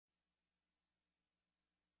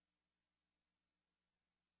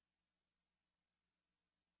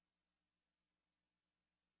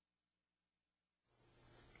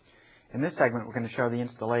In this segment, we're going to show the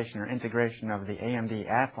installation or integration of the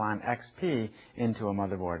AMD Athlon XP into a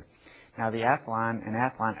motherboard. Now, the Athlon and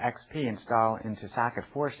Athlon XP install into socket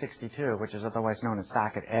 462, which is otherwise known as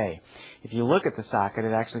socket A. If you look at the socket,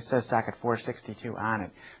 it actually says socket 462 on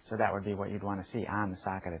it, so that would be what you'd want to see on the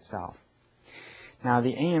socket itself. Now,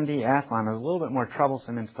 the AMD Athlon is a little bit more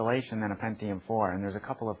troublesome installation than a Pentium 4, and there's a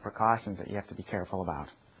couple of precautions that you have to be careful about.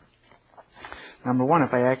 Number one,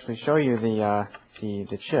 if I actually show you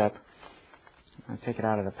the chip, I'll take it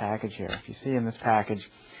out of the package here. If you see in this package,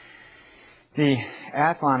 the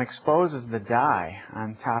Athlon exposes the die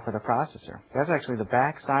on top of the processor. That's actually the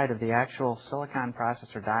back side of the actual silicon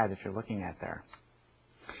processor die that you're looking at there.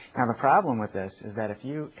 Now, the problem with this is that as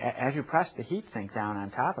you press the heatsink down on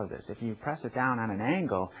top of this, if you press it down on an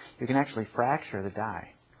angle, you can actually fracture the die.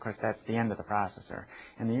 Of course, that's the end of the processor.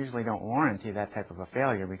 And they usually don't warranty that type of a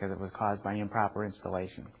failure because it was caused by improper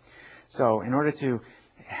installation. So in order to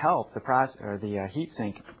help the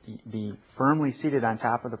heatsink be firmly seated on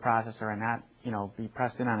top of the processor and not, be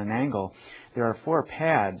pressed in on an angle, there are 4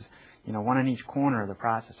 pads, one on each corner of the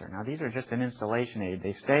processor. Now, these are just an installation aid.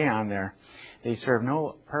 They stay on there. They serve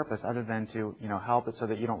no purpose other than to, help it so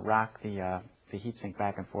that you don't rock the heatsink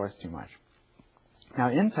back and forth too much. Now,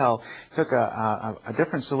 Intel took a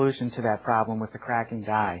different solution to that problem with the cracking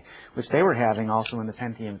die, which they were having also in the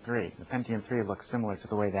Pentium 3. The Pentium 3 looks similar to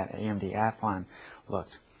the way that AMD Athlon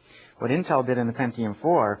looked. What Intel did in the Pentium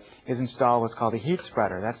 4 is install what's called a heat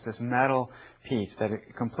spreader. That's this metal piece that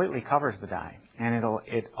it completely covers the die, and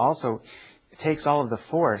it also takes all of the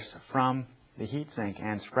force from the heatsink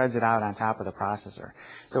and spreads it out on top of the processor.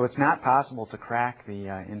 So it's not possible to crack the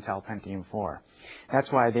Intel Pentium 4.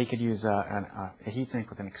 That's why they could use a heatsink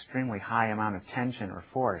with an extremely high amount of tension or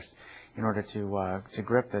force in order to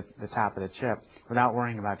grip the top of the chip without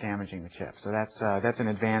worrying about damaging the chip. So that's an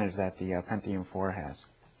advantage that the Pentium 4 has.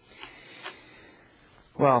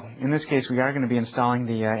 Well, in this case, we are going to be installing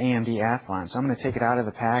the AMD Athlon. So I'm going to take it out of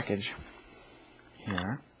the package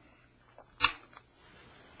here.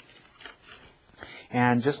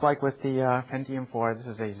 And just like with the Pentium 4, this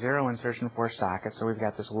is a 0 insertion force socket, so we've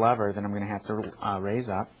got this lever that I'm going to have to raise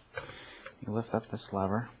up. You lift up this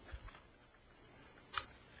lever.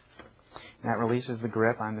 That releases the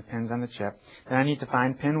grip on the pins on the chip. Then I need to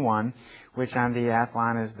find pin 1, which on the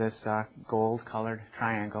Athlon is this gold-colored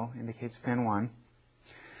triangle, indicates pin 1.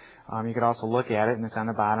 You could also look at it, and it's on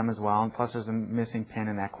the bottom as well, and plus there's a missing pin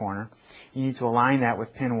in that corner. You need to align that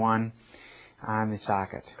with pin 1 on the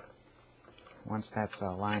socket. Once that's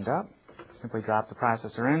lined up, simply drop the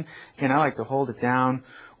processor in. Again, I like to hold it down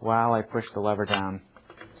while I push the lever down.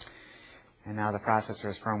 And now the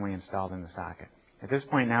processor is firmly installed in the socket. At this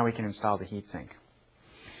point, now we can install the heatsink.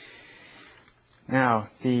 Now,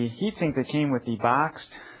 the heatsink that came with the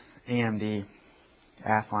boxed AMD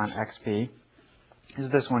Athlon XP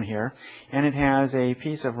is this one here, and it has a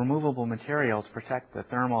piece of removable material to protect the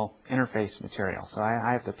thermal interface material. So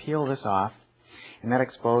I have to peel this off, and that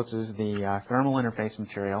exposes the thermal interface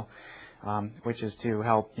material, which is to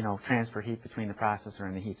help transfer heat between the processor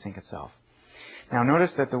and the heatsink itself. Now,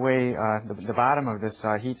 notice that the way the bottom of this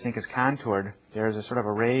heatsink is contoured, there's a sort of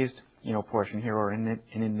a raised portion here, or an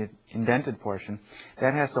indented portion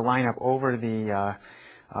that has to line up over the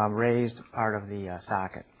raised part of the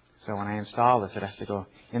socket. So when I install this, it has to go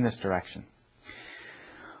in this direction.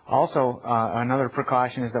 Also, another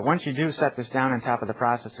precaution is that once you do set this down on top of the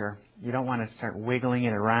processor, you don't want to start wiggling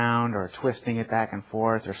it around or twisting it back and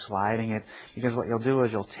forth or sliding it, because what you'll do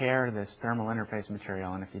is you'll tear this thermal interface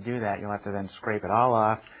material, and if you do that, you'll have to then scrape it all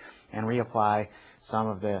off and reapply some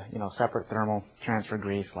of the separate thermal transfer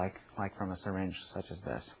grease like from a syringe such as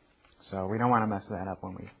this. So we don't want to mess that up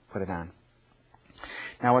when we put it on.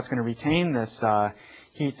 Now, what's going to retain this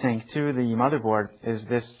heatsink to the motherboard is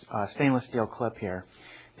this stainless steel clip here.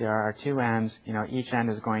 There are 2 ends. Each end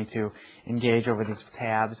is going to engage over these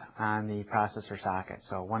tabs on the processor socket.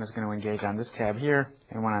 So one is going to engage on this tab here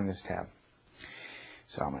and one on this tab.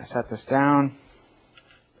 So I'm going to set this down.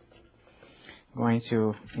 I'm going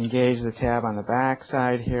to engage the tab on the back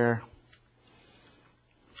side here.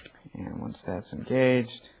 And once that's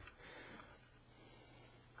engaged,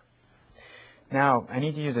 now I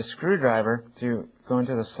need to use a screwdriver to go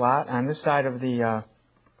into the slot on this side of the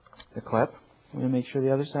clip. I'm going to make sure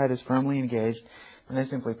the other side is firmly engaged, and I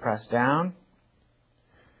simply press down.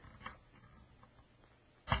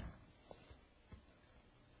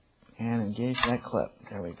 And engage that clip.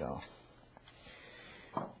 There we go.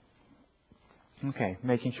 Okay,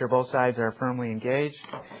 making sure both sides are firmly engaged.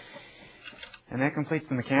 And that completes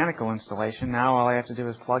the mechanical installation. Now all I have to do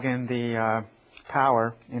is plug in the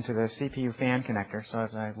power into the CPU fan connector. So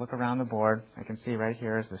as I look around the board, I can see right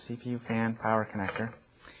here is the CPU fan power connector.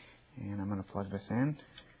 And I'm going to plug this in.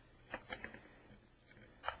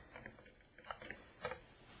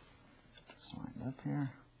 Slide up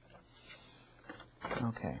here.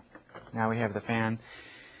 Okay. Now we have the fan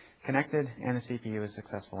connected and the CPU is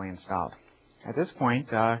successfully installed. At this point,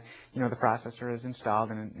 the processor is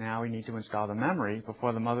installed, and now we need to install the memory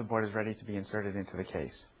before the motherboard is ready to be inserted into the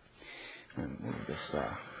case. Move this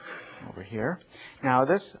over here. Now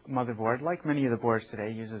this motherboard, like many of the boards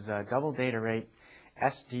today, uses a double data rate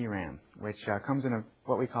SDRAM, which comes in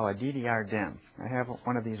what we call a DDR DIMM. I have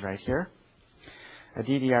one of these right here. A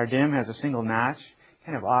DDR DIMM has a single notch,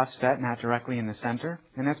 kind of offset, not directly in the center,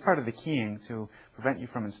 and that's part of the keying to prevent you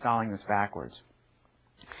from installing this backwards.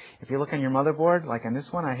 If you look on your motherboard, like on this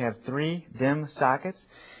one, I have 3 DIMM sockets.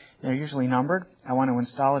 They're usually numbered. I want to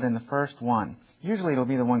install it in the first one. Usually it'll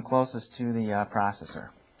be the one closest to the processor.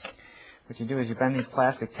 What you do is you bend these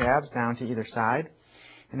plastic tabs down to either side,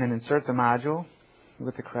 and then insert the module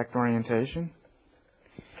with the correct orientation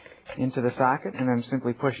into the socket, and then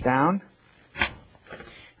simply push down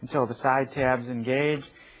until the side tabs engage,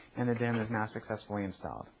 and the DIMM is now successfully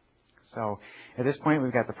installed. So at this point,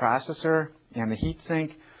 we've got the processor and the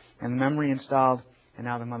heatsink and the memory installed, and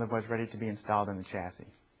now the motherboard is ready to be installed in the chassis.